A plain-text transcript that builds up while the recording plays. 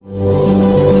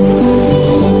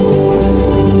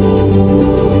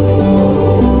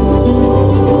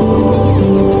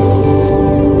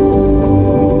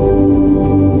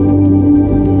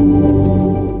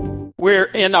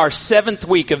in our 7th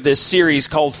week of this series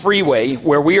called Freeway,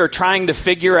 where we are trying to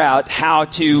figure out how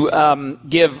to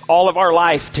give all of our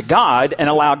life to God and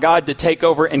allow God to take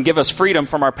over and give us freedom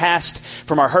from our past,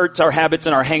 from our hurts, our habits,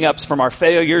 and our hang-ups, from our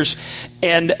failures.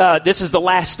 And this is the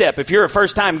last step. If you're a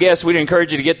first-time guest, we'd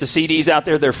encourage you to get the CDs out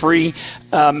there. They're free.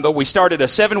 But we started a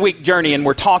 7-week journey, and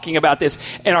we're talking about this.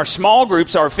 And our small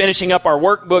groups are finishing up our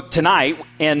workbook tonight.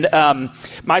 And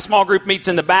my small group meets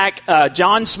in the back.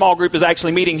 John's small group is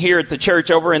actually meeting here at the church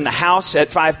over in the house at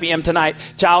 5 p.m. tonight.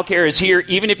 Childcare is here.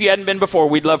 Even if you hadn't been before,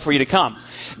 we'd love for you to come.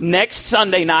 Next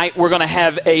Sunday night, we're going to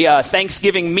have a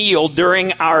Thanksgiving meal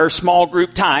during our small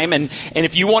group time. And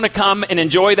if you want to come and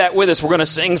enjoy that with us, we're going to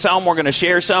sing some, we're going to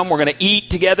share some, we're going to eat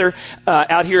together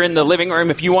out here in the living room.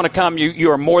 If you want to come,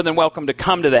 you are more than welcome to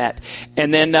come to that.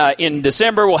 And then in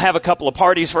December, we'll have a couple of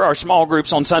parties for our small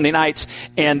groups on Sunday nights.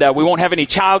 And we won't have any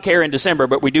childcare in December,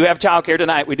 but we do have childcare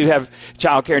tonight. We do have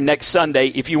childcare next Sunday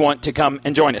if you want to come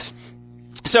and join us.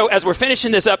 So as we're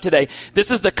finishing this up today,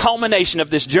 this is the culmination of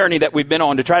this journey that we've been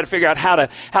on to try to figure out how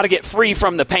to get free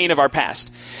from the pain of our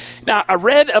past. Now, I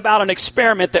read about an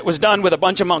experiment that was done with a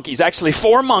bunch of monkeys. Actually,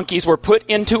 4 monkeys were put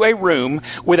into a room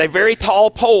with a very tall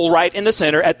pole right in the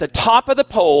center. At the top of the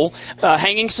pole,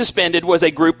 hanging suspended, was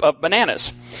a group of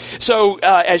bananas. So,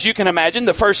 as you can imagine,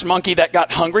 the first monkey that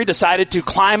got hungry decided to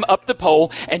climb up the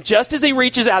pole, and just as he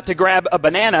reaches out to grab a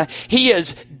banana, he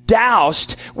is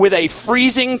doused with a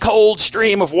freezing cold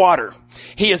stream of water.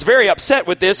 He is very upset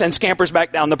with this and scampers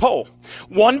back down the pole.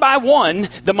 One by one,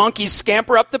 the monkeys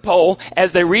scamper up the pole.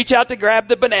 As they reach out to grab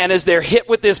the bananas, they're hit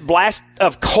with this blast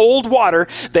of cold water.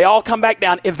 They all come back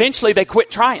down. Eventually, they quit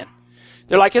trying.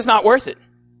 They're like, it's not worth it.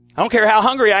 I don't care how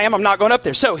hungry I am. I'm not going up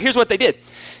there. So here's what they did.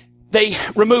 They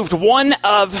removed one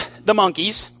of the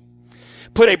monkeys,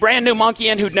 put a brand new monkey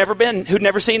in who'd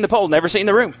never seen the pole, never seen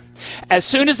the room. As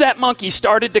soon as that monkey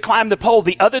started to climb the pole,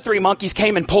 the other 3 monkeys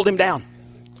came and pulled him down.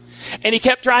 And he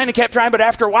kept trying, but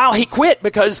after a while he quit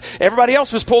because everybody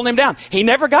else was pulling him down. He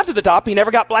never got to the top. He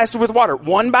never got blasted with water.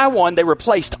 One by one, they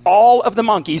replaced all of the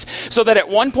monkeys so that at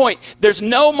one point, there's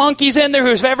no monkeys in there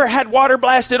who's ever had water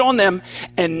blasted on them,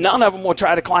 and none of them will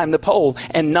try to climb the pole,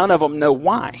 and none of them know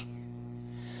why.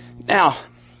 Now,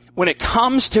 when it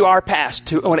comes to our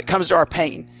past, when it comes to our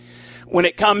pain, when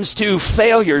it comes to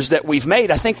failures that we've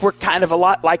made, I think we're kind of a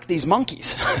lot like these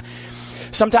monkeys.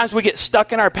 Sometimes we get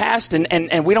stuck in our past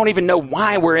and we don't even know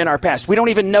why we're in our past. We don't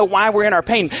even know why we're in our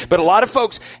pain. But a lot of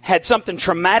folks had something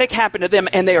traumatic happen to them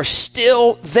and they are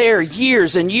still there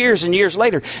years and years and years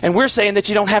later. And we're saying that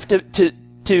you don't have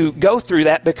to go through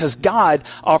that because God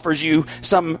offers you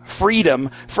some freedom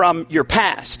from your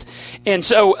past. And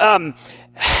so,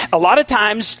 a lot of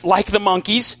times, like the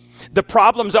monkeys, the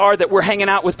problems are that we're hanging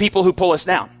out with people who pull us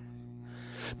down.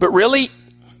 But really,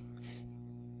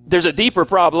 there's a deeper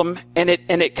problem, and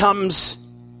it comes,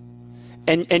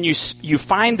 and you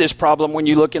find this problem when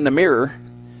you look in the mirror,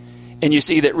 and you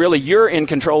see that really you're in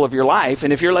control of your life,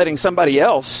 and if you're letting somebody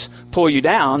else pull you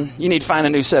down, you need to find a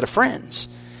new set of friends.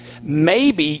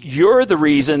 Maybe you're the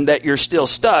reason that you're still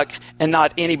stuck and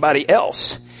not anybody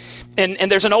else.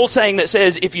 And there's an old saying that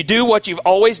says, if you do what you've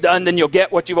always done, then you'll get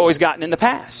what you've always gotten in the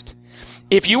past.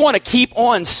 If you want to keep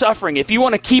on suffering, if you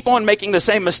want to keep on making the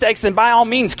same mistakes, then by all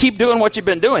means, keep doing what you've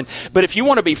been doing. But if you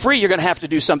want to be free, you're going to have to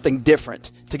do something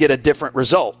different to get a different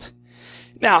result.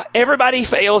 Now, everybody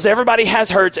fails, everybody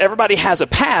has hurts, everybody has a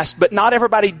past, but not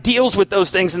everybody deals with those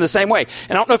things in the same way.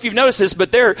 And I don't know if you've noticed this,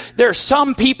 but there are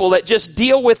some people that just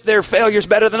deal with their failures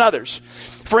better than others.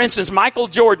 For instance, Michael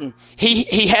Jordan,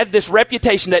 he had this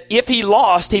reputation that if he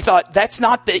lost, he thought, that's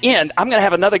not the end. I'm going to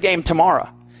have another game tomorrow.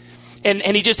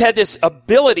 And he just had this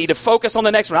ability to focus on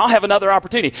the next one. I'll have another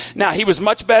opportunity. Now, he was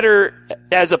much better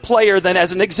as a player than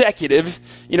as an executive.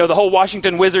 You know, the whole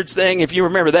Washington Wizards thing, if you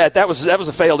remember that was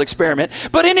a failed experiment.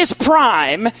 But in his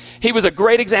prime, he was a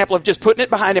great example of just putting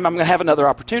it behind him. I'm going to have another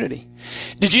opportunity.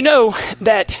 Did you know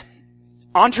that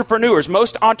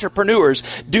most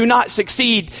entrepreneurs do not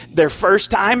succeed their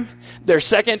first time, their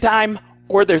second time,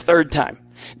 or their third time?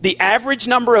 The average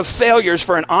number of failures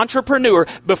for an entrepreneur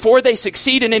before they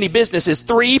succeed in any business is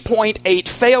 3.8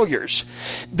 failures.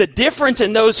 The difference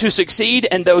in those who succeed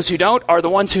and those who don't are the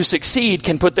ones who succeed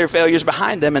can put their failures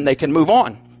behind them and they can move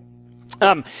on.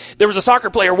 There was a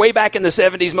soccer player way back in the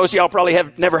 70s. Most of y'all probably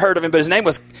have never heard of him, but his name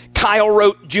was Kyle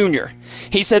Rote Jr.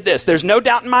 He said this, there's no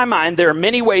doubt in my mind there are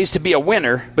many ways to be a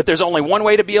winner, but there's only one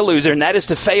way to be a loser, and that is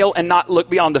to fail and not look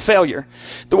beyond the failure.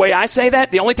 The way I say that,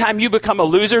 the only time you become a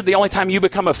loser, the only time you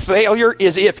become a failure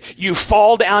is if you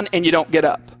fall down and you don't get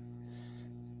up.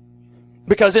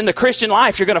 Because in the Christian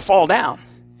life, you're going to fall down.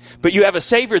 But you have a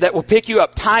Savior that will pick you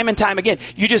up time and time again.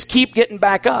 You just keep getting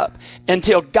back up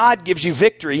until God gives you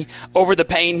victory over the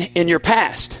pain in your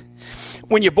past.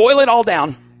 When you boil it all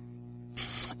down,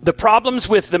 the problems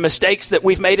with the mistakes that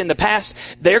we've made in the past,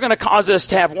 they're going to cause us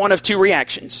to have one of two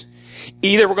reactions.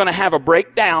 Either we're going to have a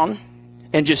breakdown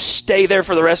and just stay there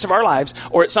for the rest of our lives,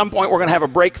 or at some point we're going to have a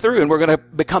breakthrough and we're going to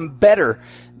become better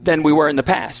than we were in the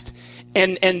past.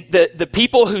 And the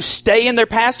people who stay in their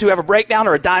past, who have a breakdown,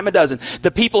 are a dime a dozen.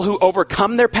 The people who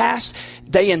overcome their past,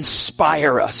 they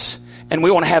inspire us. And we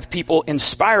want to have people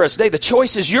inspire us today. The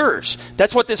choice is yours.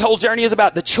 That's what this whole journey is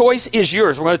about. The choice is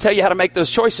yours. We're going to tell you how to make those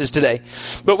choices today.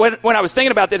 But when I was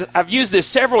thinking about this, I've used this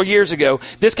several years ago.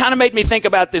 This kind of made me think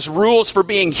about this rules for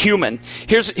being human.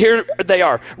 Here they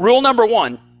are. Rule number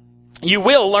 1, you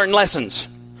will learn lessons.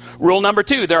 Rule number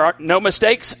 2, there are no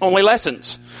mistakes, only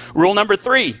lessons. Rule number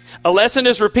 3, a lesson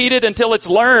is repeated until it's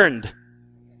learned.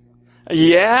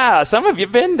 Yeah, some of you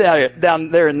have been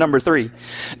down there in number 3.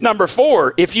 Number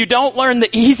 4, if you don't learn the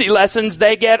easy lessons,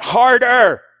 they get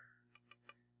harder.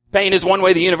 Pain is one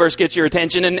way the universe gets your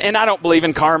attention, and I don't believe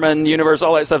in karma and universe,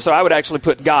 all that stuff, so I would actually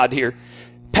put God here.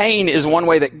 Pain is one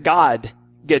way that God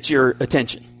gets your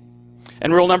attention.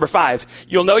 And rule number 5,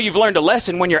 you'll know you've learned a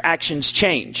lesson when your actions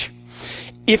change.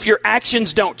 If your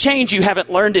actions don't change, you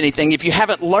haven't learned anything. If you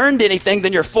haven't learned anything,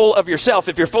 then you're full of yourself.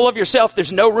 If you're full of yourself,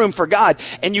 there's no room for God.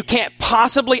 And you can't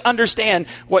possibly understand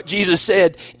what Jesus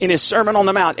said in his Sermon on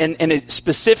the Mount, and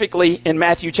specifically in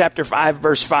Matthew chapter 5,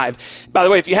 verse 5. By the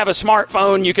way, if you have a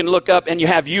smartphone, you can look up, and you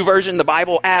have YouVersion, the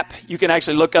Bible app. You can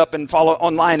actually look up and follow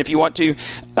online if you want to.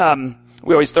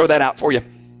 We always throw that out for you.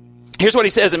 Here's what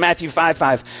he says in Matthew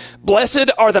 5:5.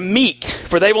 Blessed are the meek,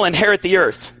 for they will inherit the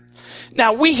earth.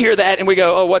 Now, we hear that and we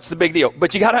go, oh, what's the big deal?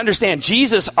 But you got to understand,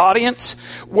 Jesus' audience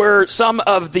were some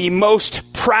of the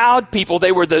most proud people.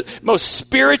 They were the most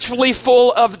spiritually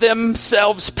full of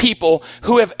themselves people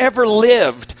who have ever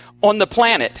lived on the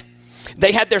planet.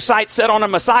 They had their sights set on a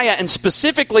Messiah, and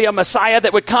specifically a Messiah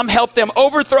that would come help them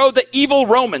overthrow the evil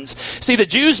Romans. See, the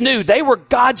Jews knew they were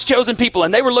God's chosen people,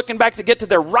 and they were looking back to get to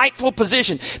their rightful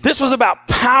position. This was about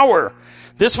power.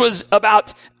 This was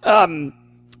about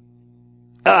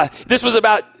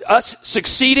us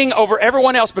succeeding over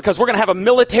everyone else because we're going to have a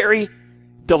military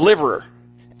deliverer.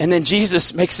 And then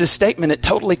Jesus makes this statement that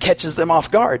totally catches them off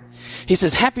guard. He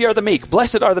says, happy are the meek,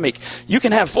 blessed are the meek. You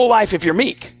can have full life if you're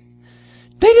meek.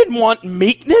 They didn't want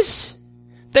meekness.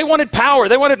 They wanted power.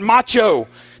 They wanted macho.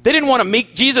 They didn't want a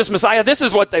meek Jesus Messiah. This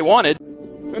is what they wanted.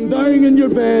 And dying in your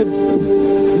beds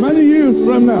many years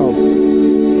from now,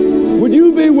 would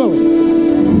you be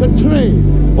willing to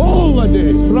trade all the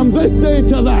days from this day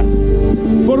to that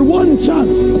for one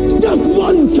chance, just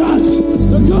one chance,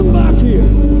 to come back here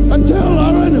and tell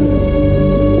our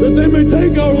enemies that they may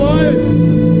take our lives,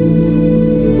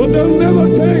 but they'll never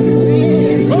take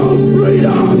our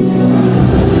freedom?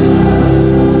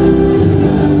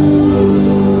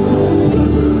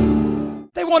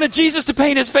 They wanted Jesus to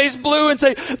paint his face blue and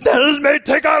say, they may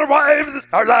take our wives,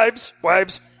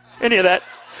 any of that,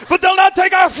 but they'll not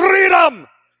take our freedom,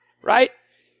 right?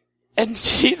 And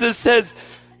Jesus says,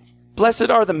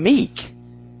 blessed are the meek.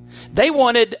 They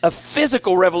wanted a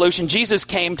physical revolution. Jesus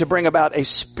came to bring about a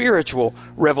spiritual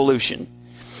revolution.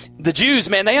 The Jews,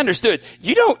 man, they understood.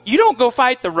 You don't go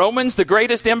fight the Romans, the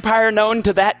greatest empire known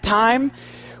to that time,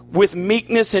 with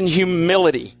meekness and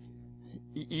humility.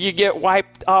 You get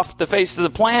wiped off the face of the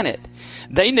planet.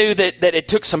 They knew that it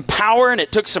took some power and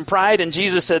it took some pride, and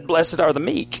Jesus said, blessed are the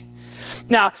meek.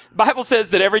 Now, the Bible says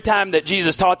that every time that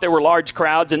Jesus taught, there were large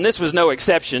crowds, and this was no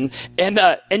exception. And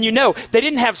you know, they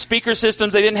didn't have speaker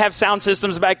systems, they didn't have sound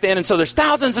systems back then, and so there's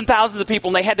thousands and thousands of people,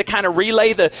 and they had to kind of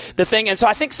relay the thing. And so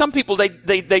I think some people, they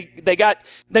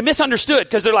misunderstood,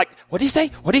 because they're like, what did he say?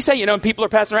 What did he say? You know, and people are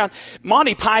passing around.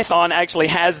 Monty Python actually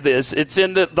has this. It's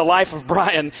in the Life of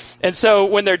Brian. And so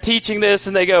when they're teaching this,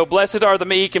 and they go, blessed are the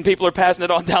meek, and people are passing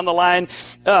it on down the line,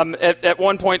 at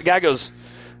one point, the guy goes,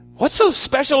 what's so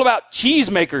special about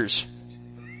cheesemakers?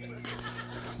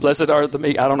 Blessed are the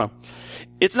meek. I don't know.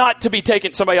 It's not to be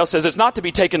taken, somebody else says, it's not to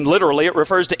be taken literally. It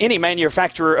refers to any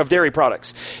manufacturer of dairy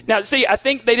products. Now, see, I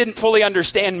think they didn't fully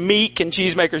understand meek and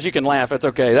cheesemakers. You can laugh. That's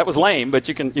okay. That was lame, but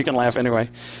you can laugh anyway.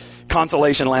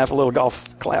 Consolation laugh, a little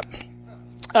golf clap.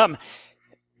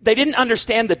 They didn't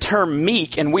understand the term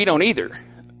meek, and we don't either.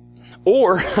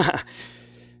 Or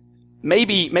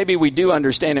maybe we do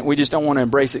understand it. We just don't want to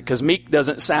embrace it, because meek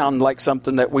doesn't sound like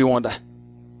something that we want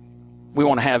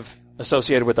to have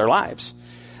associated with our lives.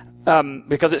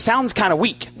 Because it sounds kind of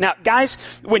weak. Now, guys,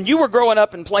 when you were growing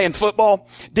up and playing football,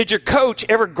 did your coach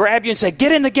ever grab you and say,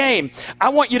 get in the game. I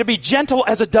want you to be gentle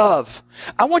as a dove.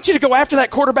 I want you to go after that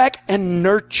quarterback and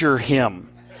nurture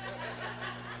him.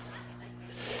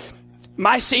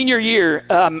 My senior year,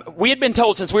 we had been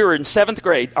told since we were in 7th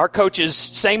grade, our coaches,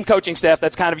 same coaching staff,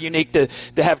 that's kind of unique to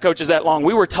have coaches that long.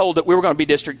 We were told that we were going to be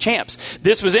district champs.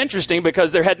 This was interesting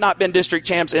because there had not been district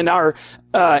champs in our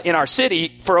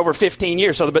city for over 15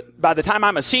 years. So by the time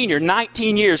I'm a senior,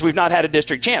 19 years, we've not had a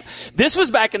district champ. This was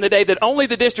back in the day that only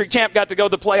the district champ got to go to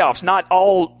the playoffs, not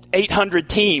all 800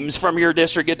 teams from your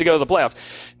district get to go to the playoffs.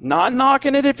 Not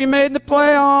knocking it if you made the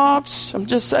playoffs. I'm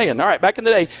just saying. All right, back in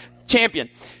the day, champion.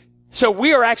 So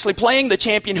we are actually playing the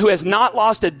champion who has not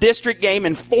lost a district game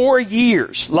in 4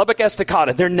 years. Lubbock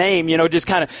Estacada, their name, just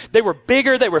kind of, they were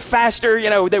bigger, they were faster,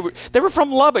 they were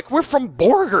from Lubbock. We're from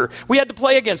Borger. We had to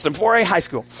play against them, 4A high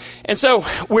school. And so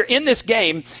we're in this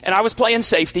game, and I was playing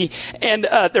safety, and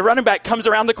the running back comes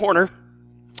around the corner,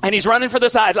 and he's running for the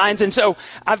sidelines. And so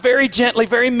I very gently,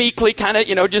 very meekly kind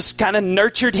of, just kind of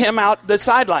nurtured him out the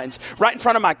sidelines right in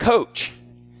front of my coach.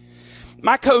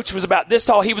 My coach was about this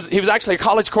tall. He was actually a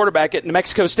college quarterback at New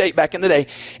Mexico State back in the day,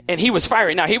 and he was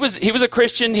fiery. Now, he was a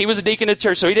Christian. He was a deacon at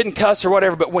church, so he didn't cuss or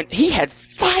whatever, but when he had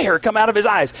fire come out of his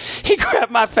eyes, he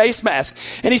grabbed my face mask,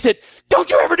 and he said,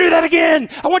 "Don't you ever do that again.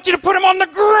 I want you to put him on the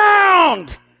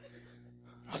ground."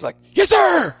 I was like, "Yes,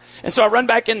 sir." And so I run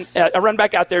back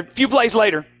out there. A few plays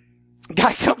later,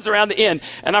 guy comes around the end,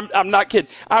 and I'm not kidding.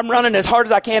 I'm running as hard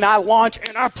as I can. I launch,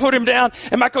 and I put him down,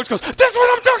 and my coach goes, "That's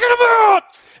what I'm talking about."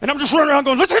 And I'm just running around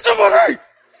going, "Let's hit somebody."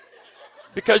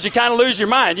 Because you kind of lose your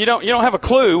mind. You don't have a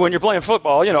clue when you're playing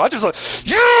football. I just like,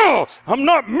 "Yeah, I'm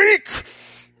not meek."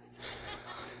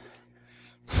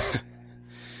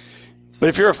 But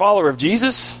if you're a follower of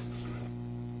Jesus,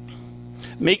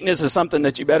 meekness is something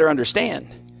that you better understand.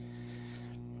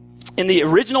 In the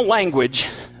original language,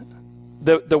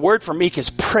 the word for meek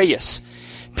is praeus.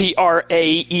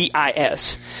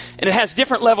 Praeis. And it has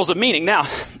different levels of meaning. Now,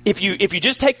 if you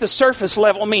just take the surface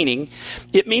level meaning,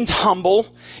 it means humble,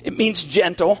 it means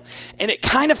gentle, and it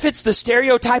kind of fits the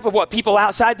stereotype of what people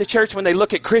outside the church, when they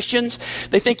look at Christians,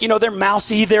 they think, they're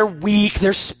mousy, they're weak,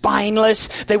 they're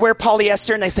spineless, they wear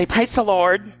polyester, and they say, "Praise the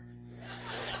Lord."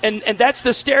 And that's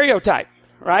the stereotype,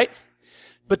 right?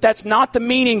 But that's not the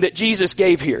meaning that Jesus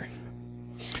gave here.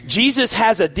 Jesus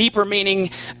has a deeper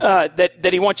meaning that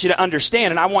he wants you to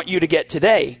understand, and I want you to get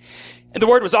today. And the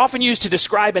word was often used to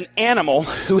describe an animal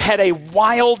who had a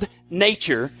wild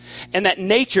nature, and that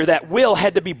nature, that will,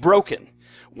 had to be broken.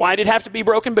 Why did it have to be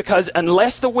broken? Because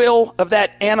unless the will of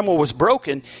that animal was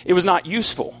broken, it was not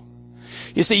useful.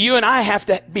 You see, you and I have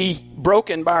to be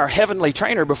broken by our heavenly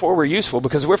trainer before we're useful,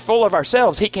 because we're full of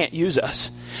ourselves. He can't use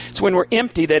us. It's when we're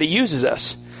empty that he uses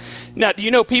us. Now, do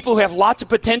you know people who have lots of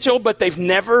potential, but they've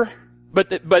never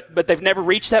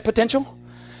reached that potential?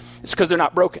 It's because they're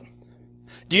not broken.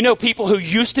 Do you know people who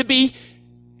used to be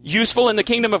useful in the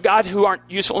kingdom of God who aren't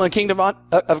useful in the kingdom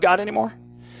of God anymore?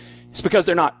 It's because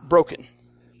they're not broken.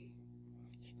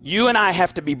 You and I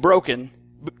have to be broken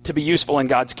to be useful in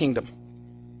God's kingdom.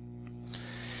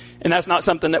 And that's not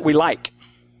something that we like.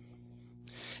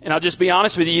 And I'll just be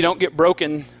honest with you, you don't get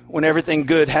broken when everything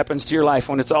good happens to your life,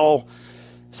 when it's all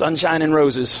sunshine and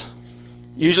roses.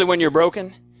 Usually when you're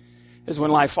broken is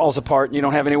when life falls apart and you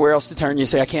don't have anywhere else to turn. You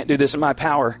say, "I can't do this in my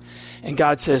power." And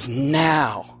God says,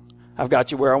 "Now I've got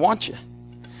you where I want you."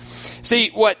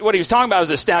 See, what he was talking about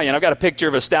was a stallion. I've got a picture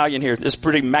of a stallion here. This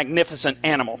pretty magnificent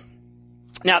animal.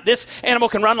 Now, this animal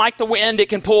can run like the wind. It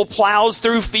can pull plows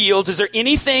through fields. Is there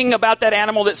anything about that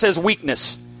animal that says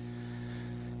weakness?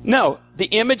 No. The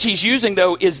image he's using,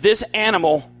 though, is this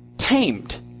animal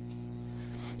tamed.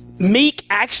 Meek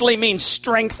actually means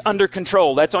strength under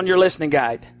control. That's on your listening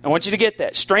guide. I want you to get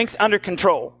that. Strength under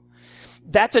control.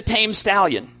 That's a tame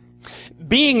stallion.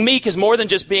 Being meek is more than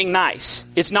just being nice.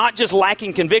 It's not just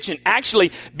lacking conviction.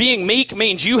 Actually, being meek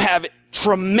means you have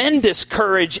tremendous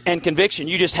courage and conviction.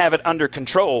 You just have it under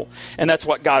control. And that's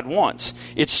what God wants.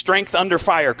 It's strength under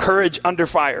fire, courage under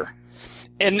fire.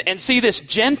 And see, this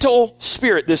gentle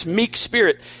spirit, this meek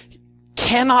spirit,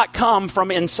 cannot come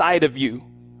from inside of you,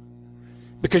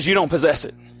 because you don't possess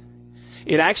it.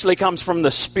 It actually comes from the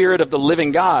Spirit of the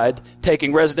living God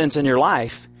taking residence in your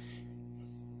life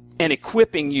and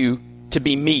equipping you to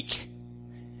be meek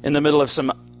in the middle of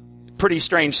some pretty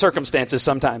strange circumstances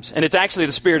sometimes. And it's actually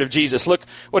the Spirit of Jesus. Look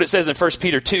what it says in 1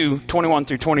 Peter 2, 21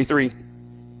 through 23.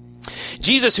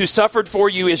 Jesus, who suffered for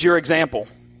you, is your example.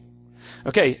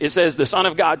 Okay, it says the Son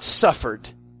of God suffered.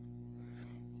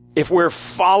 If we're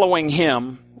following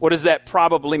him, what does that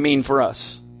probably mean for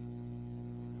us?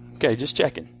 Okay, just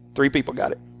checking. 3 people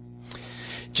got it.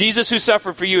 Jesus, who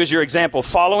suffered for you, is your example.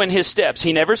 Follow in his steps.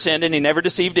 He never sinned and he never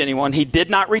deceived anyone. He did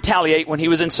not retaliate when he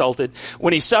was insulted.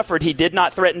 When he suffered, he did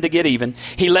not threaten to get even.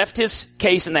 He left his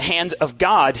case in the hands of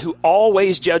God, who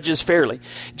always judges fairly.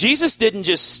 Jesus didn't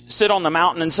just sit on the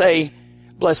mountain and say,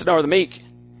 blessed are the meek.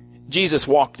 Jesus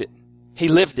walked it. He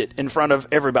lived it in front of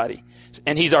everybody.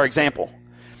 And he's our example.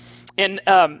 And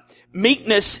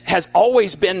meekness has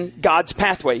always been God's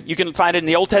pathway. You can find it in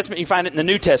the Old Testament. You find it in the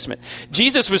New Testament.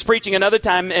 Jesus was preaching another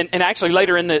time, and actually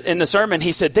later in the sermon,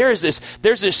 he said, there's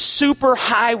this super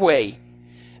highway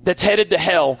that's headed to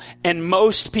hell, and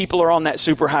most people are on that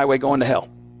super highway going to hell.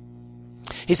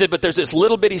 He said, but there's this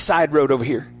little bitty side road over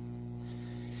here,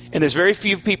 and there's very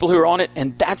few people who are on it,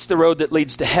 and that's the road that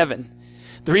leads to heaven.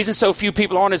 The reason so few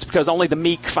people are on it is because only the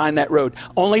meek find that road.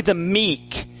 Only the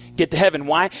meek get to heaven.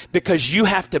 Why? Because you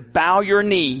have to bow your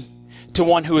knee to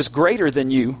one who is greater than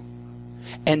you,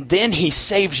 and then he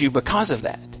saves you because of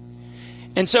that.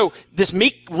 And so this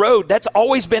meek road, that's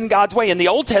always been God's way. In the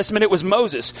Old Testament, it was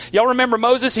Moses. Y'all remember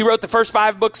Moses? He wrote the first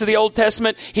 5 books of the Old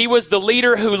Testament. He was the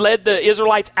leader who led the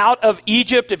Israelites out of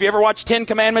Egypt. If you ever watched 10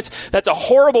 Commandments, that's a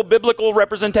horrible biblical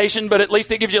representation, but at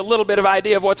least it gives you a little bit of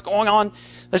idea of what's going on.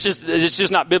 It's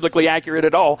just not biblically accurate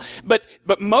at all. But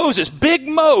Moses, Big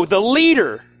Mo, the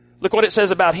leader, look what it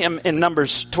says about him in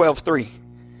Numbers 12:3.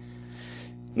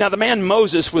 Now the man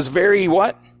Moses was very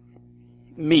what?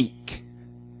 Meek.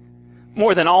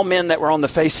 More than all men that were on the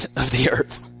face of the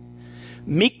earth.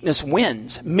 Meekness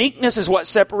wins. Meekness is what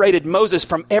separated Moses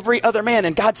from every other man.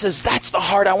 And God says, that's the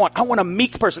heart I want. I want a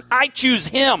meek person. I choose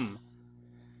him.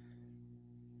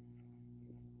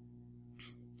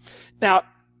 Now,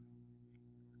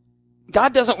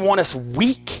 God doesn't want us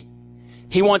weak.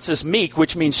 He wants us meek,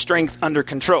 which means strength under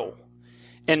control.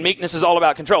 And meekness is all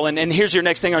about control. And here's your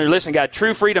next thing on your listening guide.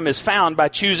 True freedom is found by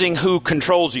choosing who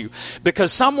controls you.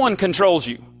 Because someone controls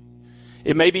you.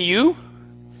 It may be you.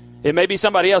 It may be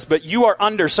somebody else, but you are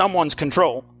under someone's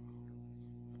control.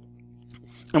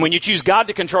 And when you choose God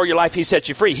to control your life, he sets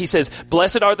you free. He says,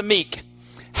 blessed are the meek.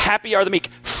 Happy are the meek.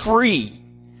 Free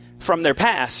from their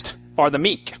past are the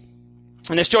meek.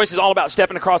 And this choice is all about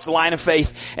stepping across the line of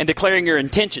faith and declaring your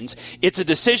intentions. It's a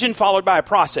decision followed by a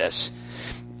process.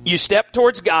 You step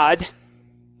towards God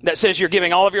that says you're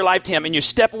giving all of your life to him, and you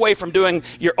step away from doing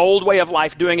your old way of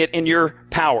life, doing it in your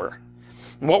power.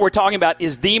 And what we're talking about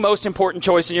is the most important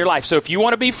choice in your life. So if you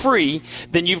want to be free,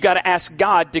 then you've got to ask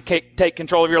God to take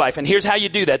control of your life. And here's how you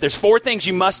do that. There's 4 things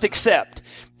you must accept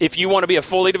if you want to be a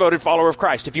fully devoted follower of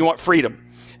Christ, if you want freedom.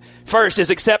 First is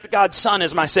accept God's Son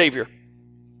as my Savior.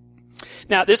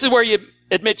 Now, this is where you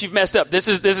admit you've messed up. This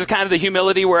is kind of the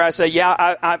humility where I say,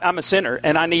 yeah, I'm a sinner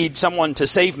and I need someone to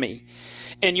save me.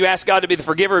 And you ask God to be the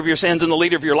forgiver of your sins and the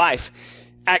leader of your life.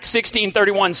 Acts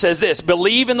 16:31 says this,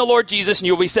 believe in the Lord Jesus and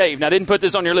you'll be saved. Now, I didn't put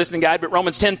this on your listening guide, but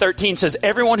Romans 10:13 says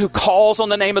everyone who calls on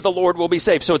the name of the Lord will be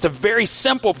saved. So it's a very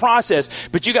simple process,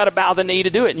 but you got to bow the knee to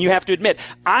do it. And you have to admit,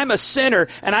 I'm a sinner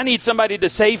and I need somebody to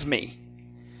save me.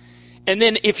 And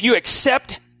then if you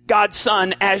accept God's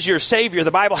Son as your Savior, the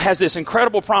Bible has this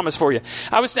incredible promise for you.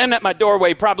 I was standing at my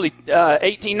doorway probably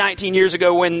 18, 19 years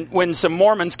ago when some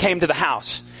Mormons came to the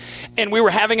house. And we were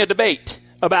having a debate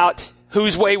about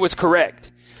whose way was correct.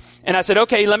 And I said,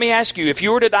 okay, let me ask you, if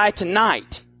you were to die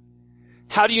tonight,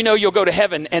 how do you know you'll go to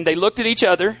heaven? And they looked at each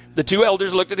other. The 2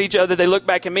 elders looked at each other. They looked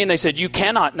back at me and they said, you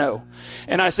cannot know.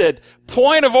 And I said,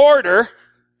 point of order.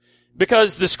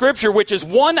 Because the scripture, which is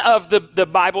one of the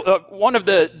Bible, one of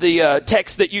the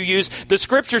texts that you use, the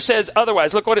scripture says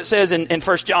otherwise. Look what it says in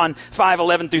 1 John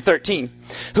 5:11-13.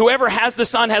 Whoever has the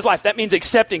Son has life. That means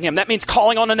accepting him. That means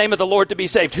calling on the name of the Lord to be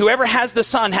saved. Whoever has the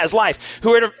Son has life.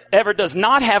 Whoever does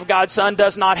not have God's Son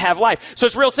does not have life. So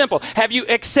it's real simple. Have you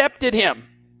accepted him?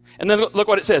 And then look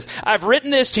what it says. I've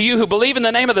written this to you who believe in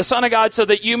the name of the Son of God so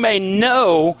that you may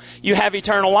know you have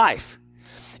eternal life.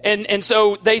 And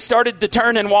so they started to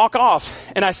turn and walk off.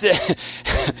 And I said,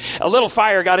 a little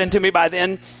fire got into me by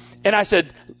then. And I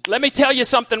said, let me tell you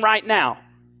something right now.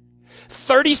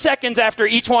 30 seconds after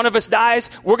each one of us dies,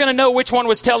 we're going to know which one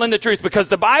was telling the truth, because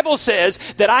the Bible says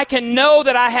that I can know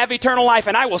that I have eternal life,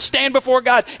 and I will stand before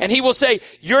God and he will say,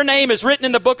 your name is written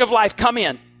in the book of life. Come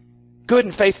in. Good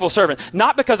and faithful servant.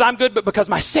 Not because I'm good, but because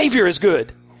my Savior is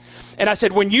good. And I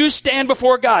said, when you stand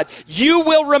before God, you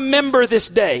will remember this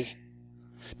day.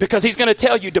 Because he's going to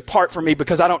tell you, depart from me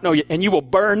because I don't know you. And you will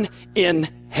burn in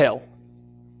hell.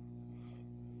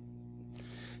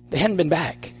 They hadn't been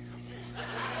back.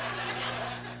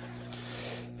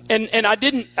 And I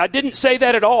didn't say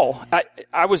that at all.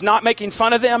 I was not making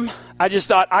fun of them. I just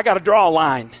thought, I got to draw a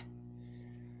line.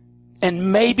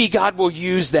 And maybe God will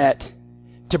use that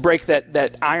to break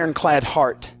that ironclad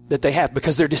heart that they have,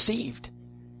 because they're deceived.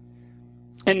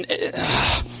 And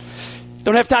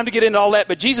don't have time to get into all that,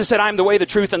 but Jesus said, I am the way, the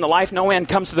truth, and the life. No man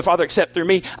comes to the Father except through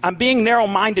me. I'm being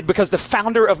narrow-minded because the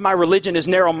founder of my religion is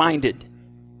narrow-minded.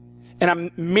 And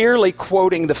I'm merely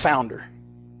quoting the founder.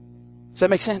 Does that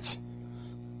make sense?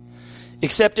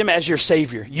 Accept him as your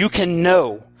Savior. You can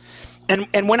know.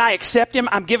 And when I accept him,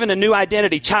 I'm given a new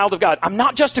identity, child of God. I'm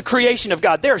not just a creation of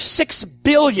God. There are 6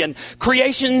 billion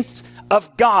creations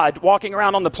of God walking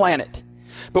around on the planet.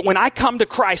 But when I come to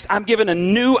Christ, I'm given a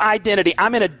new identity.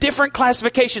 I'm in a different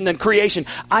classification than creation.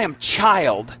 I am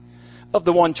child of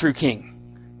the one true King.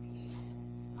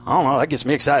 I don't know. That gets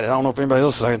me excited. I don't know if anybody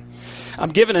else is excited.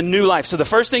 I'm given a new life. So the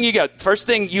first thing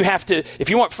you have to, if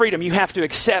you want freedom, you have to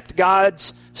accept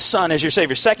God's Son as your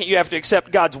Savior. Second, you have to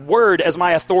accept God's Word as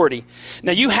my authority.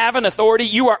 Now, you have an authority.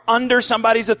 You are under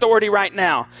somebody's authority right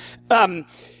now.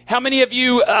 How many of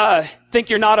you think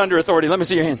you're not under authority? Let me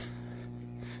see your hand.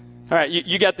 All right,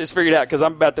 you got this figured out because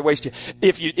I'm about to waste you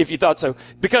if you thought so.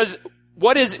 Because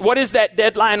what is that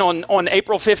deadline on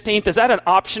April 15th? Is that an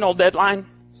optional deadline?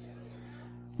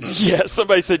 Yes,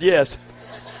 somebody said yes.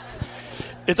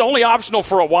 It's only optional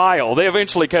for a while. They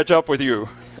eventually catch up with you,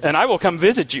 and I will come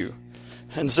visit you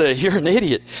and say, you're an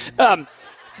idiot.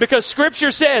 Because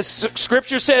Scripture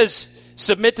says,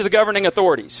 submit to the governing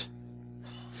authorities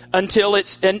until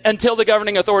the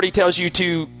governing authority tells you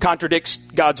to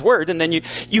contradict God's word. And then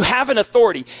you have an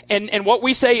authority. And what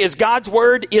we say is God's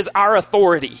word is our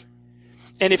authority.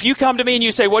 And if you come to me and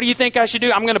you say, what do you think I should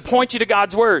do? I'm going to point you to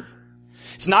God's word.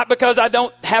 It's not because I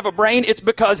don't have a brain. It's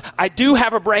because I do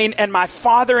have a brain, and my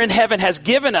Father in heaven has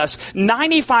given us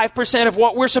 95% of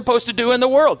what we're supposed to do in the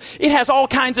world. It has all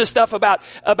kinds of stuff about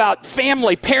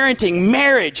family, parenting,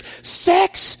 marriage,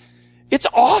 sex. It's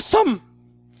awesome.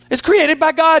 It's created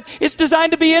by God. It's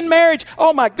designed to be in marriage.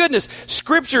 Oh my goodness.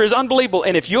 Scripture is unbelievable.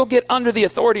 And if you'll get under the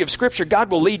authority of Scripture,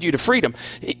 God will lead you to freedom.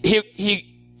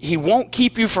 He won't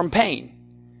keep you from pain.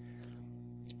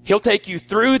 He'll take you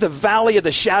through the valley of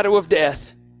the shadow of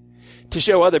death to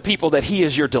show other people that He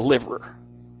is your deliverer.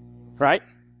 Right?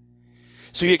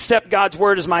 So you accept God's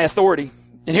word as my authority.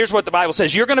 And here's what the Bible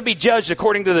says. You're going to be judged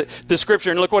according to the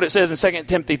Scripture. And look what it says in 2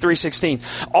 Timothy 3:16.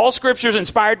 All Scripture is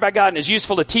inspired by God and is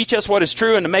useful to teach us what is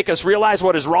true and to make us realize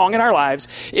what is wrong in our lives.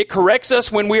 It corrects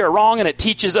us when we are wrong, and it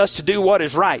teaches us to do what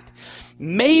is right.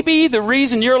 Maybe the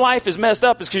reason your life is messed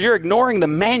up is because you're ignoring the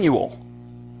manual,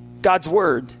 God's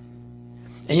word.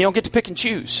 And you don't get to pick and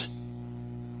choose.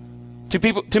 Too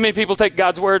many people take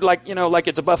God's word like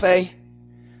it's a buffet.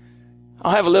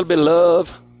 I'll have a little bit of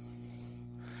love.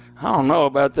 I don't know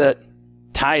about that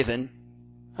tithing.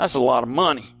 That's a lot of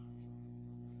money.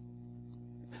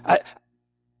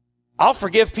 I'll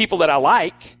forgive people that I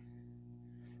like,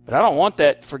 but I don't want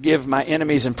that forgive my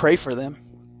enemies and pray for them.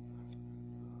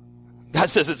 God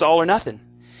says it's all or nothing.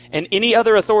 And any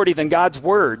other authority than God's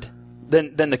word,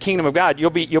 than the kingdom of God, you'll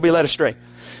be led astray.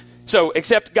 So,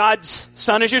 accept God's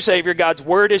Son as your Savior, God's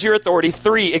word as your authority.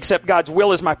 3, accept God's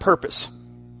will as my purpose.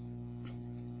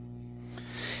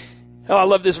 Oh, I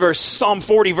love this verse, Psalm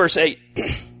 40, verse 8.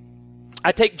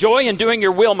 I take joy in doing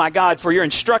your will, my God, for your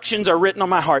instructions are written on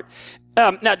my heart.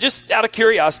 Now, just out of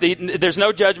curiosity, there's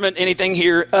no judgment, anything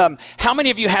here. How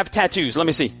many of you have tattoos? Let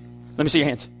me see your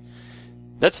hands.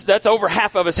 That's over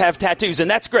half of us have tattoos, and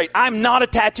that's great. I'm not a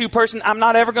tattoo person. I'm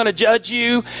not ever going to judge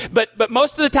you. But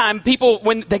most of the time, people,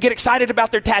 when they get excited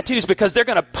about their tattoos because they're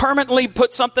going to permanently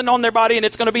put something on their body, and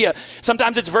it's going to be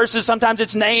sometimes it's verses, sometimes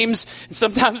it's names, and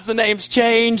sometimes the names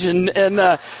change. And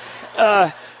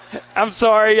I'm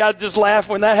sorry, I just laugh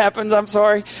when that happens. I'm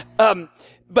sorry.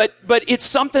 But it's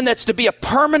something that's to be a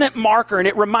permanent marker, and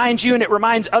it reminds you and it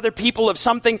reminds other people of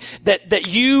something that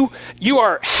you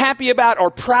are happy about or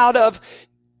proud of.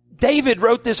 David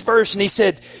wrote this verse and he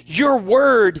said, your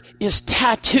word is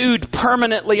tattooed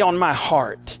permanently on my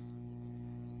heart.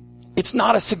 It's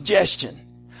not a suggestion.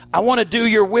 I want to do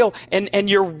your will, and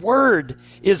your word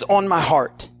is on my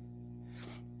heart.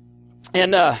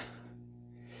 And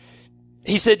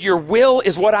he said, your will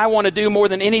is what I want to do more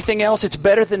than anything else. It's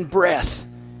better than breath.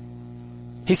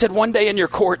 He said, one day in your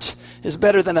courts is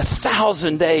better than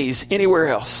 1,000 days anywhere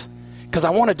else, because I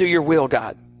want to do your will,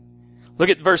 God. Look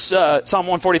at verse Psalm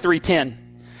 143:10.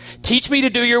 Teach me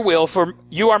to do your will, for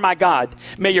you are my God.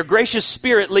 May your gracious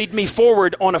spirit lead me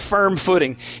forward on a firm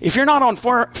footing. If you're not on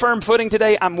firm footing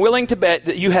today, I'm willing to bet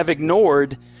that you have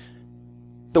ignored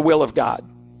the will of God.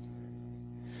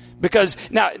 Because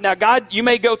now God, you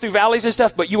may go through valleys and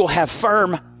stuff, but you will have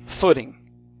firm footing.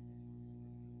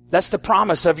 That's the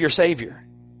promise of your Savior.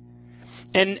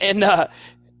 And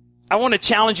I want to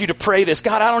challenge you to pray this.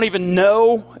 God, I don't even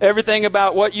know everything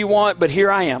about what you want, but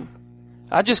here I am.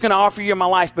 I'm just going to offer you my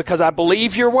life because I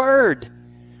believe your word.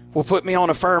 will put me on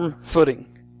a firm footing.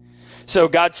 So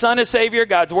God's Son is Savior.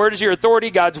 God's Word is your authority.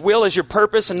 God's will is your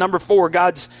purpose. And number 4,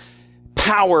 God's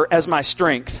power as my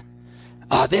strength.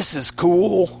 Oh, this is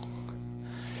cool.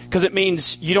 Because it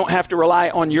means you don't have to rely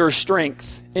on your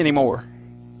strength anymore.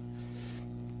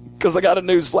 Because I got a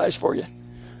news flash for you.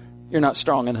 You're not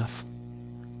strong enough.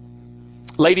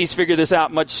 Ladies figure this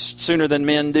out much sooner than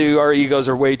men do. Our egos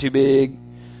are way too big.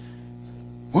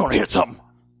 We want to hit something.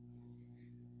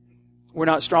 We're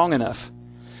not strong enough.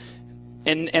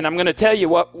 And I'm going to tell you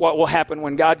what will happen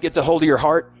when God gets a hold of your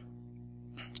heart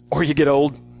or you get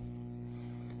old.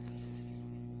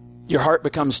 Your heart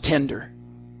becomes tender.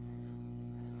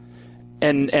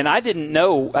 And I didn't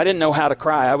know how to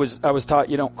cry. I was taught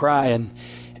you don't cry,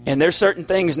 and there's certain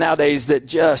things nowadays that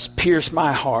just pierce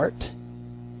my heart.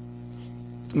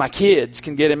 My kids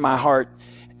can get in my heart,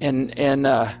 and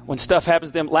when stuff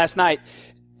happens to them. Last night,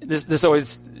 this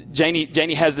always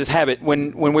Janie has this habit.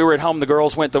 When we were at home, the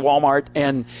girls went to Walmart,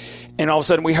 and all of a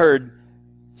sudden we heard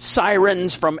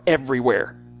sirens from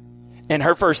everywhere. And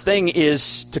her first thing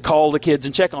is to call the kids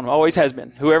and check on them. Always has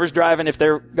been. Whoever's driving, if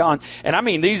they're gone. And I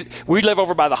mean, we live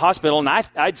over by the hospital, and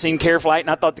I'd seen Care Flight, and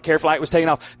I thought the Care Flight was taking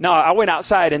off. No, I went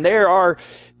outside, and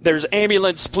there's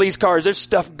ambulance, police cars, there's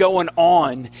stuff going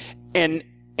on. And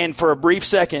for a brief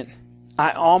second,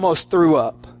 I almost threw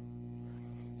up.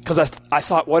 Because I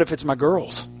thought, what if it's my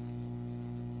girls?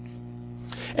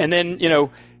 And then,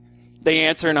 they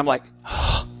answer, and I'm like,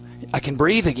 oh, I can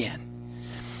breathe again.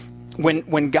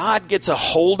 When God gets a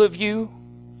hold of you,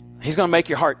 he's going to make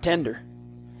your heart tender.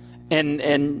 And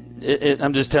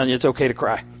I'm just telling you, it's okay to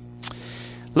cry.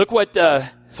 Look what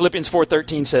Philippians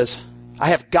 4:13 says. I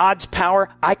have God's power.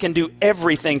 I can do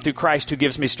everything through Christ who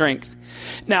gives me strength.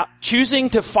 Now,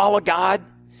 choosing to follow God,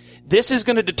 this is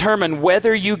going to determine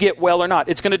whether you get well or not.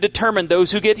 It's going to determine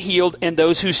those who get healed and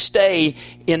those who stay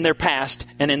in their past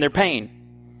and in their pain.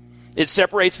 It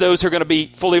separates those who are going to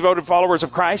be fully devoted followers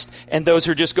of Christ and those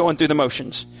who are just going through the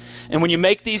motions. And when you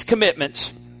make these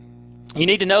commitments, you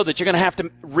need to know that you're going to have to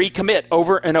recommit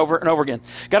over and over and over again.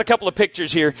 Got a couple of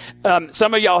pictures here.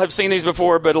 Some of y'all have seen these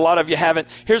before, but a lot of you haven't.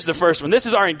 Here's the first one. This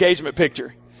is our engagement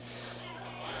picture.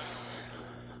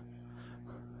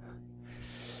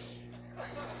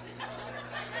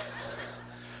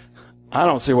 I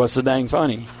don't see what's so dang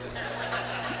funny.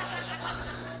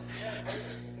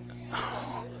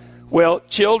 Well,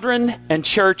 children and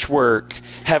church work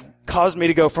have caused me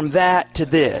to go from that to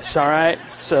this, all right?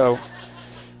 So,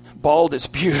 bald is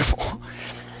beautiful.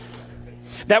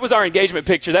 That was our engagement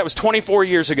picture. That was 24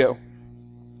 years ago.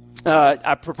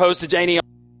 I proposed to Janie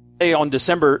on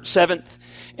December 7th,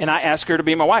 and I asked her to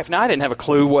be my wife. Now, I didn't have a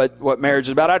clue what marriage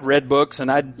is about. I'd read books,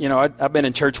 and I've been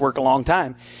in church work a long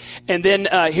time. And then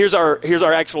here's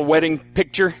our actual wedding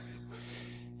picture.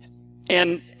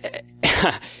 And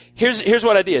here's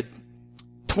what I did.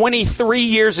 23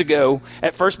 years ago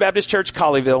at First Baptist Church,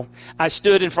 Colleyville, I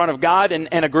stood in front of God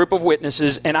and a group of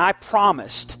witnesses, and I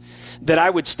promised that I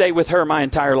would stay with her my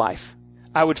entire life.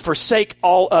 I would forsake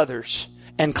all others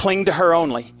and cling to her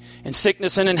only in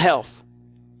sickness and in health.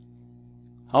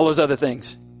 All those other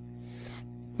things.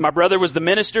 My brother was the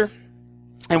minister.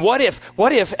 And what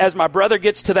if as my brother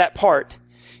gets to that part,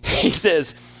 he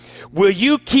says, will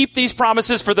you keep these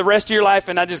promises for the rest of your life?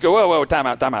 And I just go, whoa, time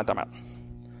out.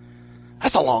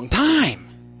 That's a long time.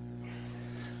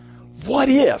 What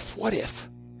if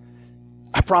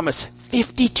I promise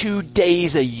 52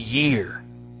 days a year?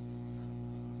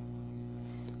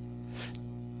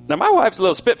 Now, my wife's a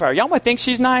little spitfire. Y'all might think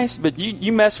she's nice, but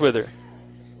you mess with her.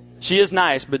 She is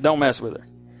nice, but don't mess with her.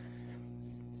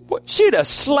 She'd have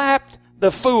slapped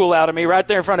the fool out of me right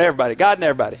there in front of everybody, God and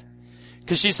everybody.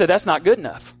 Because she said, that's not good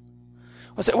enough.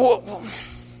 I said, well,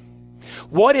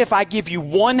 what if I give you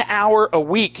 1 hour a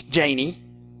week, Janie,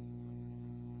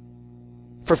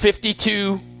 for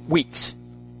 52 weeks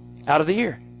out of the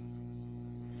year?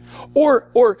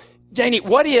 Or Janie,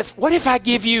 what if I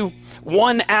give you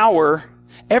 1 hour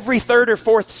every third or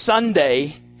fourth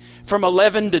Sunday from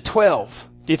 11 to 12?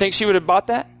 Do you think she would have bought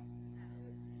that?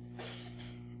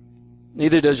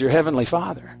 Neither does your Heavenly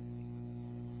Father.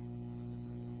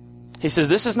 He says,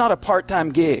 this is not a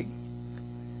part-time gig.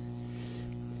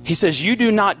 He says, you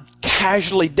do not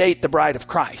casually date the bride of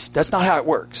Christ. That's not how it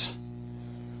works.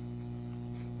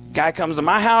 Guy comes to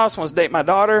my house, wants to date my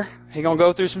daughter. He's going to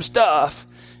go through some stuff.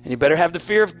 And he better have the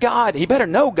fear of God. He better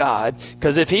know God.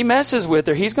 Because if he messes with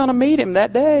her, he's going to meet him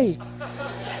that day.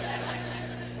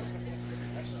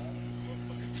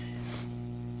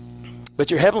 But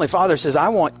your Heavenly Father says, I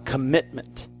want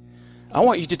commitment. I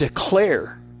want you to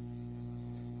declare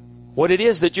what it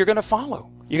is that you're going to follow.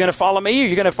 You're going to follow me, or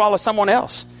you're going to follow someone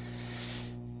else.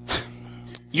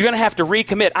 you're going to have to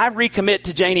recommit. I recommit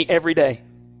to Janie every day.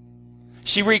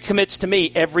 She recommits to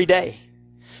me every day.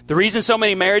 The reason so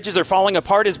many marriages are falling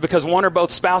apart is because one or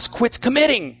both spouse quits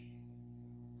committing.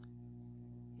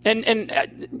 And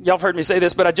y'all have heard me say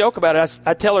this, but I joke about it.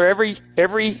 I tell her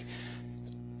every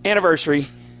anniversary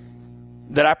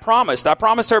that I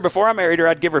promised her before I married her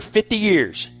I'd give her 50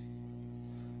 years.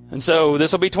 And so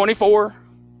this will be 24.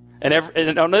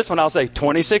 And on this one I'll say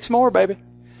 26 more, baby.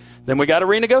 Then we got to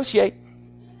renegotiate.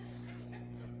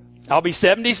 I'll be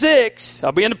 76.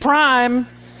 I'll be in the prime.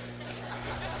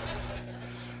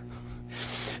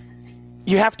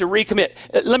 You have to recommit.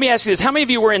 Let me ask you this. How many of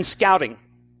you were in scouting?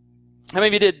 How many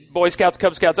of you did Boy Scouts,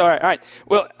 Cub Scouts? All right.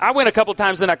 Well, I went a couple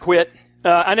times, then I quit.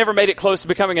 I never made it close to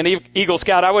becoming an Eagle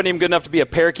Scout. I wasn't even good enough to be a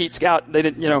parakeet scout. They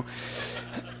didn't,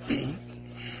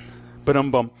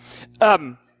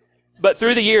 But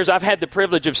through the years, I've had the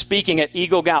privilege of speaking at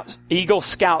Eagle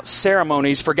Scout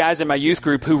ceremonies for guys in my youth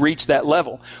group who reached that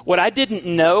level. What I didn't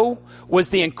know was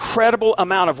the incredible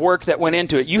amount of work that went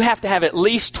into it. You have to have at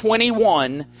least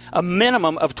 21, a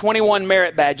minimum of 21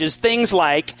 merit badges, things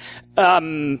like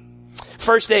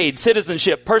first aid,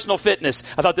 citizenship, personal fitness.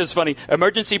 I thought this was funny.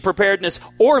 Emergency preparedness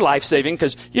or life-saving,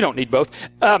 because you don't need both.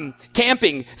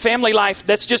 Camping, family life.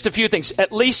 That's just a few things.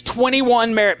 At least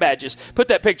 21 merit badges. Put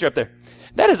that picture up there.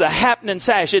 That is a happening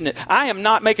sash, isn't it? I am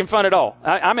not making fun at all.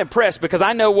 I'm impressed because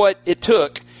I know what it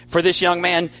took for this young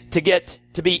man to get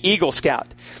to be Eagle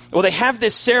Scout. Well, they have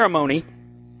this ceremony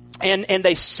and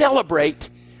they celebrate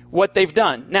what they've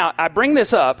done. Now, I bring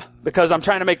this up because I'm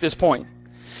trying to make this point.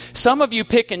 Some of you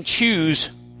pick and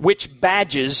choose which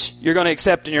badges you're going to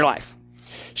accept in your life.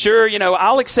 Sure,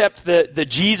 I'll accept the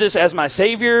Jesus as my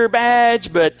Savior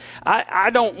badge, but I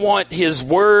don't want His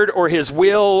word or His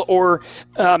will or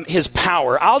His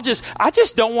power. I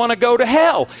just don't want to go to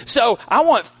hell. So I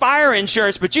want fire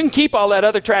insurance, but you can keep all that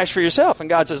other trash for yourself. And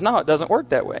God says, no, it doesn't work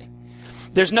that way.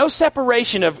 There's no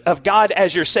separation of God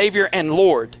as your Savior and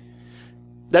Lord.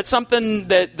 That's something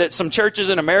that some churches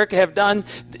in America have done.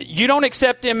 You don't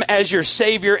accept Him as your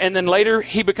Savior and then later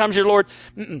He becomes your Lord.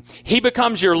 He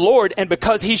becomes your Lord, and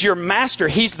because He's your master,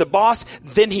 He's the boss,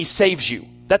 then He saves you.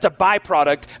 That's a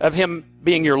byproduct of Him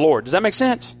being your Lord. Does that make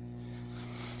sense?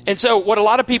 And so what a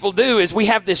lot of people do is we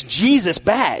have this Jesus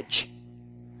badge.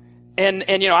 And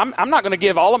I'm not going to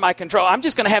give all of my control. I'm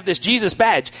just going to have this Jesus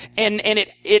badge. And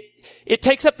it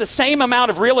takes up the same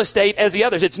amount of real estate as the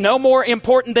others. It's no more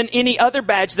important than any other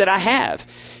badge that I have.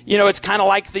 It's kind of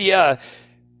like the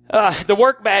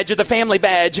work badge or the family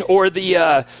badge or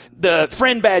the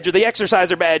friend badge or the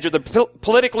exerciser badge or the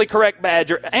politically correct badge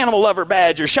or animal lover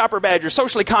badge or shopper badge or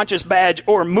socially conscious badge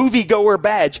or moviegoer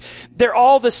badge. They're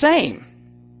all the same.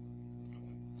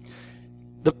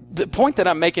 The point that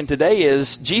I'm making today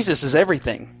is Jesus is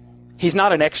everything. He's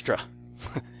not an extra.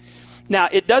 Now,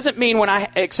 it doesn't mean when I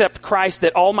accept Christ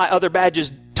that all my other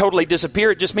badges totally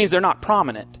disappear. It just means they're not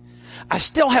prominent. I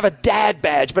still have a dad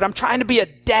badge, but I'm trying to be a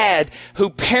dad who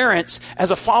parents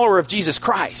as a follower of Jesus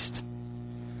Christ.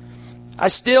 I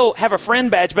still have a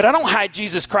friend badge, but I don't hide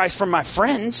Jesus Christ from my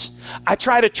friends. I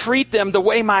try to treat them the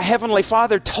way my Heavenly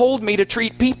Father told me to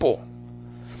treat people.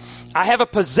 I have a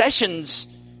possessions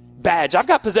badge. I've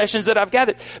got possessions that I've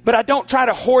gathered, but I don't try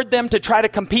to hoard them to try to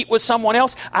compete with someone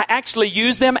else. I actually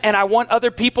use them, and I want other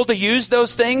people to use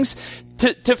those things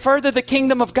to further the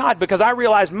kingdom of God, because I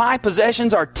realize my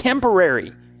possessions are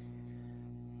temporary.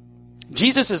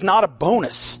 Jesus is not a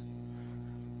bonus.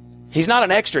 He's not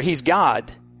an extra. He's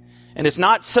God. And it's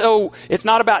not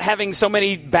about having so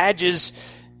many badges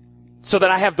so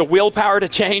that I have the willpower to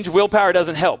change. Willpower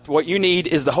doesn't help. What you need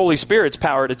is the Holy Spirit's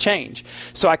power to change.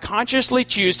 So I consciously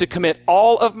choose to commit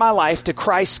all of my life to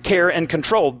Christ's care and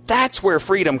control. That's where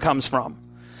freedom comes from.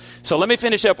 So let me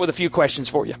finish up with a few questions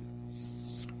for you.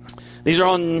 These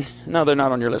are no, they're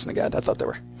not on your listening guide. I thought they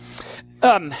were.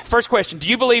 First question. Do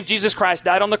you believe Jesus Christ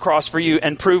died on the cross for you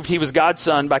and proved He was God's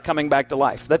Son by coming back to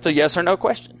life? That's a yes or no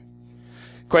question.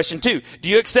 Question 2, do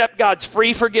you accept God's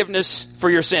free forgiveness for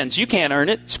your sins? You can't earn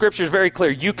it. Scripture is very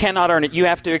clear. You cannot earn it. You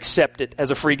have to accept it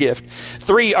as a free gift.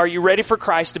 3, are you ready for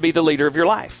Christ to be the leader of your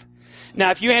life?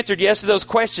 Now, if you answered yes to those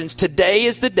questions, today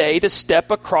is the day to step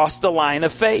across the line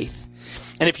of faith.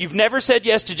 And if you've never said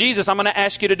yes to Jesus, I'm going to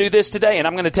ask you to do this today, and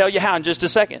I'm going to tell you how in just a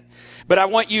second. But I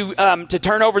want you to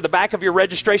turn over the back of your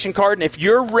registration card, and if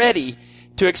you're ready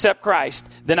to accept Christ,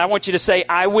 then I want you to say,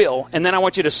 I will. And then I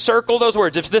want you to circle those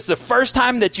words. If this is the first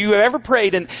time that you have ever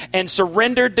prayed and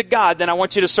surrendered to God, then I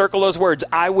want you to circle those words.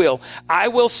 I will. I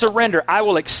will surrender. I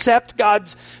will accept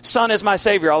God's Son as my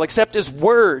Savior. I'll accept His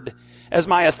Word as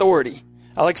my authority.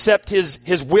 I'll accept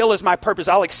His will as my purpose.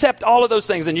 I'll accept all of those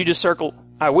things. And you just circle,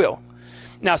 I will.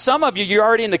 Now, some of you, you're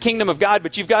already in the kingdom of God,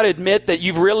 but you've got to admit that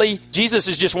Jesus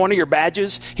is just one of your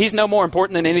badges. He's no more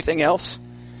important than anything else.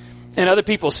 And other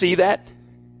people see that.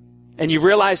 And you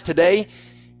realize today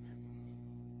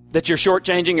that you're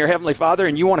shortchanging your Heavenly Father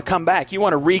and you want to come back. You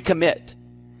want to recommit.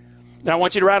 And I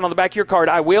want you to write on the back of your card,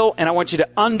 I will, and I want you to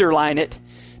underline it,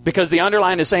 because the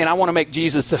underline is saying, I want to make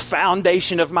Jesus the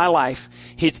foundation of my life.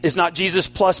 It's not Jesus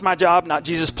plus my job, not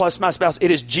Jesus plus my spouse.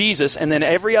 It is Jesus, and then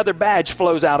every other badge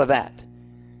flows out of that.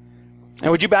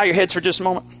 And would you bow your heads for just a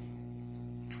moment?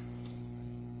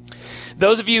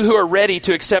 Those of you who are ready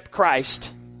to accept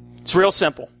Christ, it's real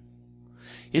simple.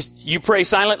 You pray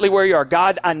silently where you are.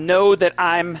 God, I know that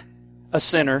I'm a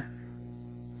sinner,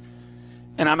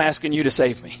 and I'm asking you to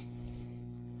save me.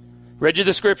 Read you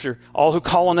the scripture. All who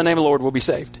call on the name of the Lord will be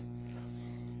saved.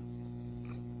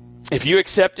 If you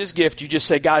accept his gift, you just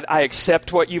say, God, I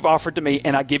accept what you've offered to me,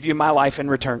 and I give you my life in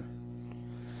return.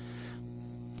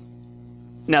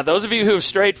 Now, those of you who have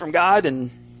strayed from God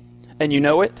and you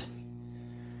know it,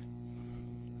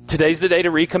 today's the day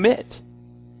to recommit.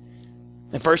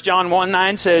 And 1 John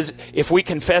 1:9 says, if we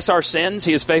confess our sins,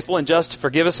 he is faithful and just to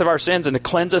forgive us of our sins and to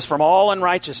cleanse us from all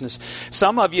unrighteousness.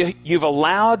 Some of you, you've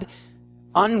allowed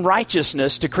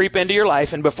unrighteousness to creep into your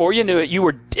life, and before you knew it, you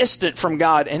were distant from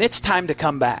God, and it's time to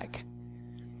come back.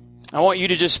 I want you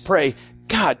to just pray,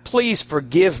 God, please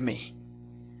forgive me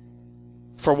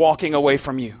for walking away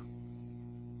from you.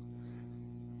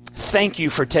 Thank you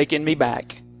for taking me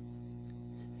back.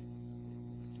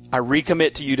 I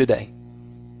recommit to you today.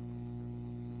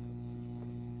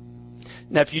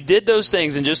 Now, if you did those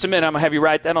things, in just a minute, I'm going to have you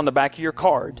write that on the back of your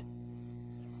card.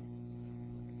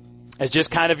 As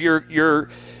just kind of your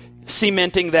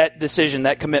cementing that decision,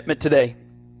 that commitment today.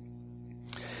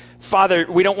 Father,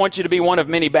 we don't want you to be one of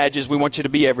many badges. We want you to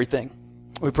be everything.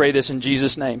 We pray this in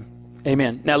Jesus' name.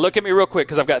 Amen. Now look at me real quick,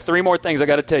 because I've got 3 more things I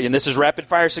got to tell you, and this is rapid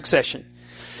fire succession.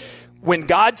 When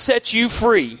God sets you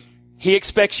free, he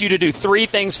expects you to do 3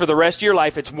 things for the rest of your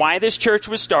life. It's why this church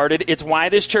was started. It's why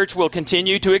this church will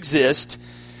continue to exist.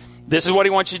 This is what he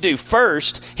wants you to do.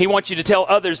 First, he wants you to tell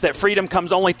others that freedom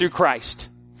comes only through Christ.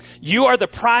 You are the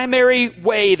primary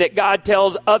way that God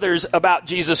tells others about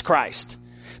Jesus Christ.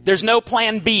 There's no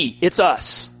plan B. It's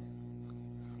us.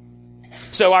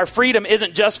 So our freedom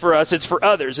isn't just for us, it's for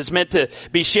others. It's meant to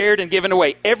be shared and given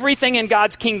away. Everything in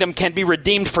God's kingdom can be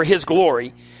redeemed for his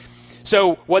glory.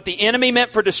 So what the enemy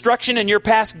meant for destruction in your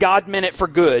past, God meant it for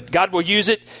good. God will use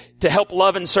it to help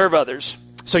love and serve others.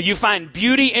 So you find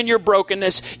beauty in your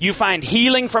brokenness, you find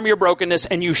healing from your brokenness,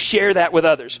 and you share that with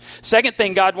others. Second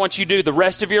thing God wants you to do the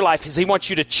rest of your life is he wants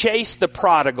you to chase the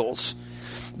prodigals.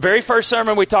 Very first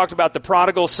sermon we talked about the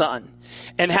prodigal son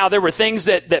and how there were things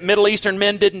that Middle Eastern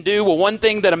men didn't do. Well, one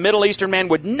thing that a Middle Eastern man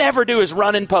would never do is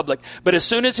run in public. But as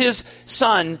soon as his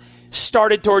son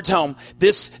started towards home,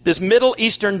 this Middle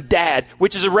Eastern dad,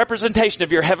 which is a representation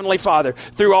of your heavenly Father,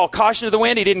 threw all caution to the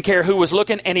wind. He didn't care who was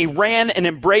looking, and he ran and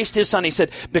embraced his son. He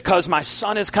said, because my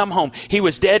son has come home. He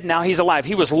was dead, now he's alive.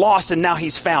 He was lost, and now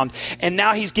he's found. And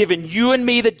now he's given you and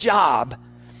me the job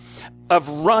of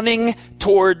running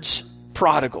towards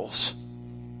prodigals.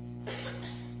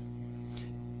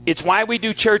 It's why we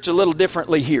do church a little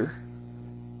differently here.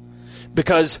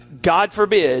 Because God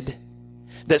forbid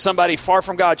that somebody far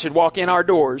from God should walk in our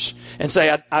doors and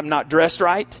say, I'm not dressed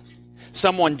right.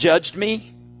 Someone judged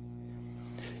me.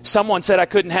 Someone said I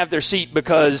couldn't have their seat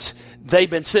because they've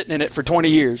been sitting in it for 20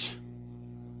 years.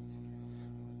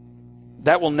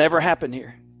 That will never happen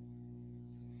here.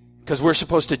 Because we're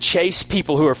supposed to chase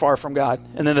people who are far from God.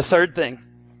 And then the third thing,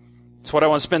 it's what I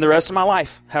want to spend the rest of my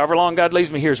life, however long God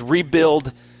leaves me here, is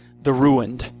rebuild the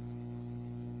ruined.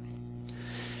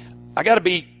 I got to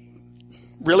be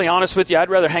really honest with you. I'd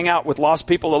rather hang out with lost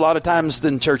people a lot of times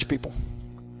than church people.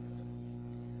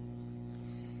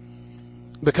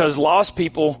 Because lost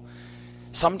people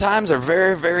sometimes are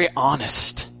very, very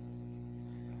honest.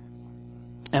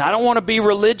 And I don't want to be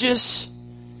religious.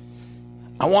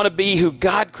 I want to be who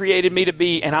God created me to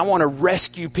be, and I want to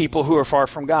rescue people who are far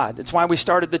from God. That's why we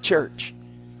started the church.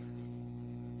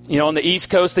 You know, on the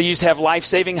East Coast, they used to have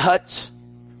life-saving huts.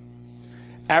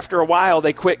 After a while,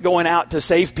 they quit going out to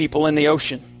save people in the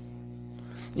ocean.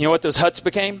 You know what those huts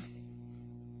became?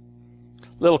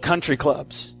 Little country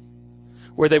clubs,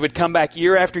 where they would come back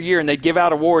year after year and they'd give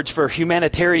out awards for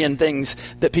humanitarian things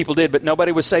that people did, but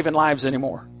nobody was saving lives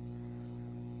anymore.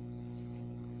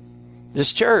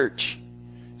 This church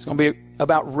is going to be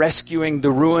about rescuing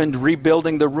the ruined,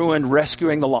 rebuilding the ruined,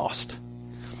 rescuing the lost.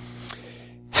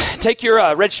 Take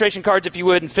your registration cards, if you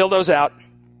would, and fill those out.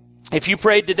 If you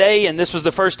prayed today and this was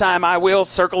the first time, I will,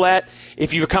 circle that.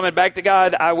 If you're coming back to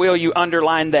God, I will, you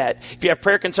underline that. If you have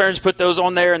prayer concerns, put those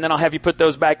on there, and then I'll have you put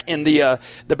those back in the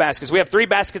baskets. We have 3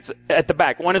 baskets at the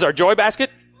back. One is our joy basket.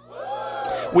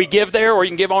 We give there, or you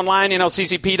can give online,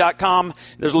 nlccp.com.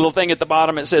 There's a little thing at the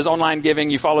bottom that says online giving.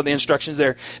 You follow the instructions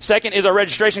there. Second is our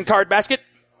registration card basket.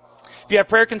 If you have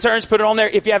prayer concerns, put it on there.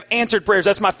 If you have answered prayers,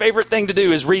 that's my favorite thing to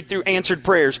do, is read through answered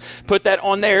prayers. Put that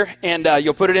on there, and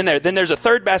you'll put it in there. Then there's a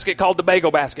third basket called the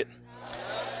bagel basket.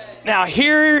 Now,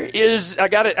 here is, I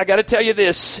got to tell you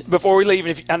this before we leave.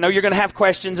 And I know you're going to have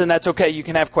questions, and that's okay. You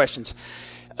can have questions.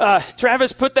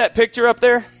 Travis, put that picture up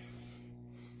there.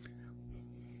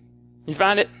 You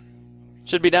find it?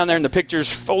 Should be down there in the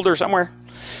pictures folder somewhere.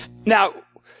 Now,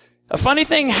 a funny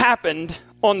thing happened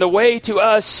on the way to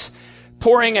us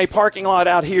pouring a parking lot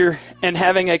out here and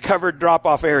having a covered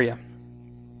drop-off area.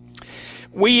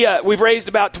 We've raised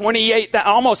about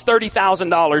almost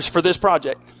 $30,000 for this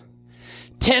project.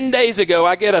 10 days ago,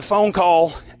 I get a phone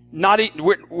call.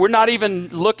 We're not even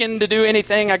looking to do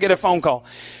anything. I get a phone call.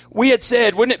 We had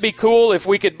said, wouldn't it be cool if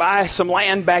we could buy some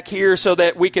land back here so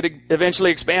that we could eventually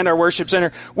expand our worship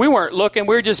center? We weren't looking.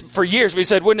 We were just, for years, we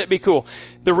said, wouldn't it be cool?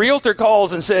 The realtor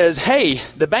calls and says, hey,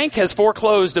 the bank has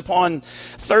foreclosed upon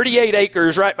 38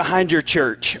 acres right behind your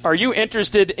church. Are you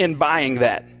interested in buying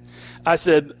that? I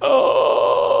said,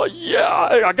 oh, yeah,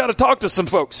 I got to talk to some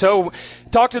folks. So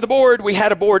talked to the board. We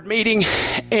had a board meeting,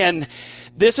 and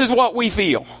this is what we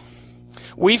feel.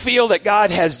 We feel that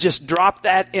God has just dropped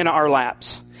that in our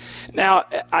laps. Now,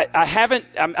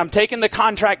 I'm taking the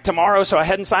contract tomorrow, so I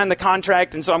hadn't signed the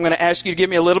contract, and so I'm going to ask you to give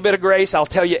me a little bit of grace. I'll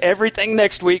tell you everything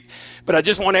next week, but I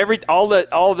just want all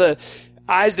the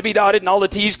I's to be dotted and all the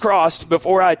T's crossed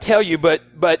before I tell you, but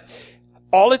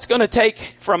all it's going to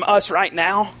take from us right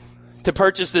now to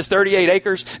purchase this 38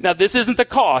 acres. Now, this isn't the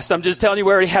cost. I'm just telling you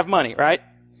we already have money, right?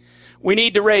 We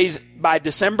need to raise, by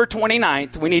December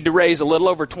 29th, we need to raise a little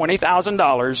over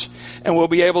 $20,000, and we'll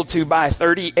be able to buy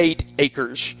 38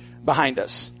 acres behind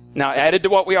us. Now, added to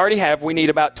what we already have, we need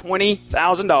about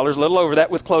 $20,000, a little over that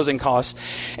with closing costs.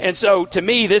 And so, to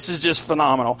me, this is just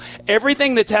phenomenal.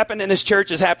 Everything that's happened in this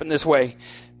church has happened this way.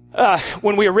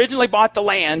 When we originally bought the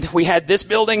land, we had this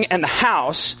building and the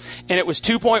house, and it was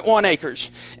 2.1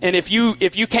 acres. And if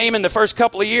you came in the first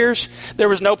couple of years, there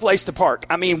was no place to park.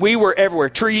 I mean, we were everywhere.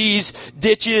 Trees,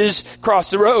 ditches,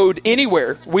 across the road,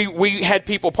 anywhere. We had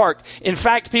people parked. In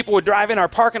fact, people would drive in our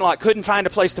parking lot, couldn't find a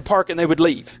place to park, and they would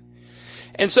leave.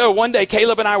 And so one day,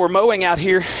 Caleb and I were mowing out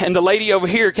here, and the lady over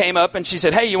here came up, and she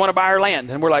said, hey, you want to buy our land?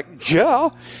 And we're like, yeah.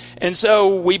 And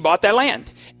so we bought that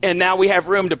land. And now we have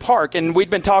room to park. And we'd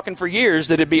been talking for years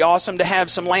that it'd be awesome to have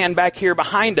some land back here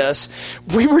behind us.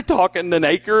 We were talking an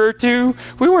acre or two.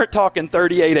 We weren't talking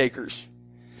 38 acres.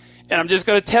 And I'm just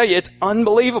going to tell you, it's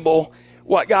unbelievable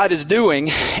what God is doing.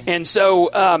 And so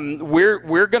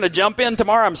we're going to jump in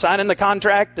tomorrow. I'm signing the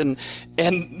contract, and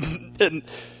I'm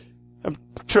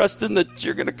trusting that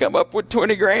you're going to come up with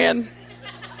 20 grand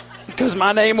because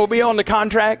my name will be on the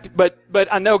contract. But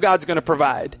I know God's going to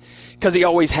provide because he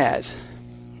always has.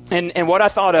 And what I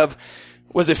thought of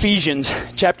was Ephesians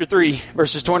chapter 3,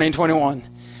 verses 20 and 21.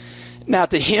 Now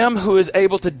to him who is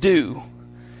able to do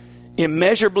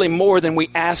immeasurably more than we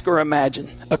ask or imagine,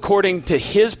 according to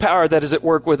his power that is at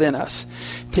work within us.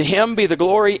 To him be the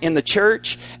glory in the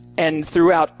church and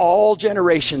throughout all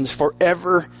generations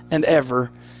forever and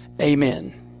ever.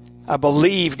 Amen. I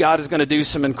believe God is going to do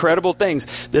some incredible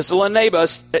things. This will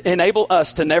enable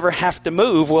us to never have to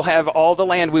move. We'll have all the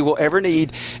land we will ever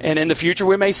need. And in the future,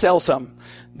 we may sell some.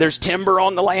 There's timber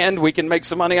on the land. We can make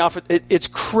some money off it. It's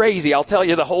crazy. I'll tell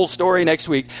you the whole story next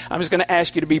week. I'm just going to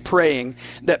ask you to be praying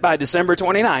that by December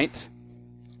 29th,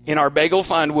 in our bagel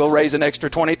fund, we'll raise an extra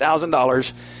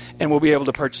 $20,000 and we'll be able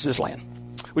to purchase this land.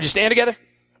 Would you stand together?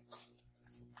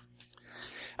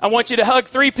 I want you to hug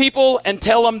 3 people and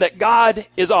tell them that God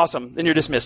is awesome. Then you're dismissed.